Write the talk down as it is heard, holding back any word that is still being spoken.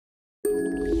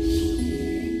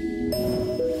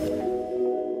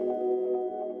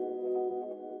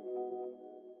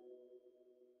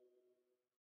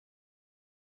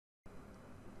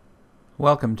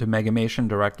Welcome to Megamation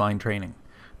Directline Training.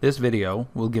 This video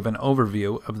will give an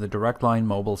overview of the Directline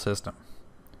Mobile system.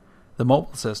 The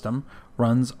mobile system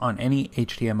runs on any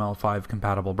HTML5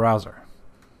 compatible browser.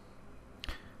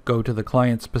 Go to the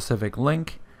client-specific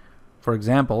link, for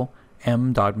example,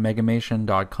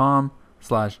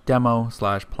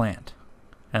 m.megamation.com/demo/plant,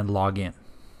 and log in.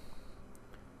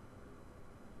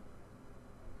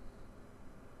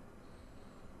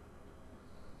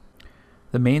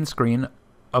 The main screen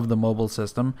of the mobile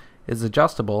system is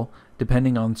adjustable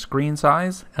depending on screen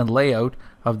size and layout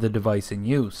of the device in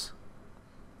use.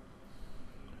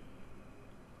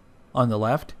 On the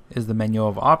left is the menu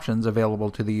of options available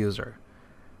to the user.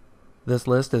 This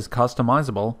list is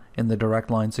customizable in the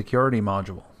Directline Security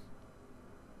module.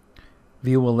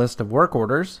 View a list of work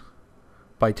orders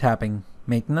by tapping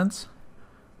Maintenance,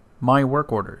 My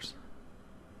Work Orders.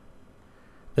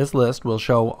 This list will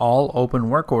show all open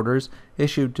work orders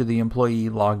issued to the employee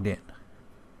logged in.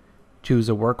 Choose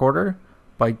a work order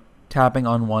by tapping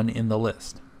on one in the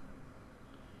list.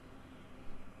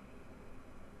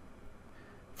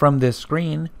 From this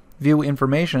screen, view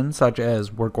information such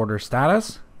as work order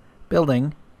status,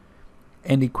 building,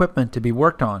 and equipment to be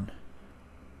worked on.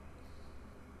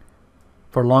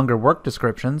 For longer work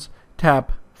descriptions,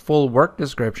 tap Full Work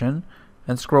Description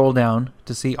and scroll down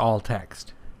to see all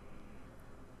text.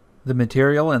 The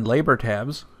Material and Labor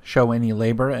tabs show any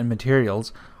labor and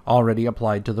materials already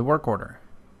applied to the work order.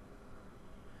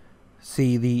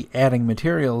 See the Adding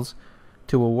Materials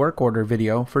to a Work Order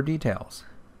video for details.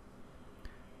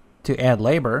 To add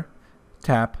labor,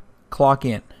 tap Clock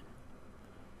In.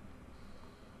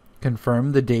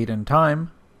 Confirm the date and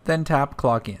time, then tap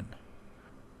Clock In.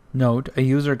 Note, a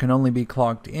user can only be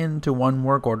clocked in to one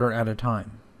work order at a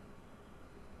time.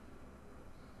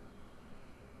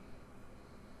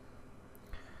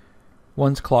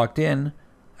 Once clocked in,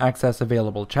 access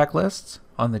available checklists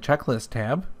on the Checklist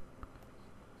tab.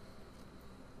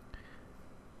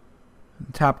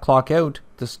 Tap Clock Out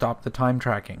to stop the time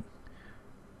tracking.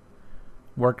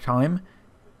 Work time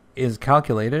is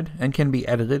calculated and can be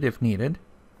edited if needed.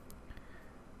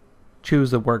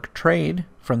 Choose the work trade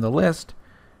from the list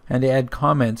and add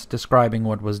comments describing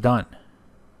what was done.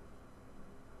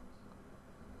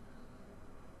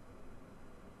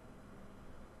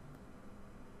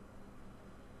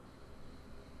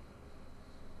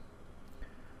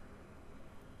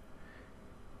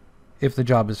 If the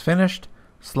job is finished,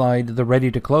 slide the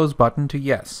Ready to Close button to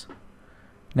Yes.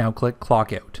 Now click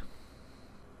Clock Out.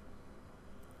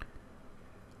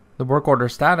 The work order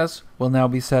status will now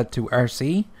be set to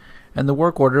RC, and the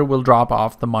work order will drop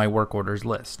off the My Work Orders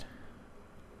list.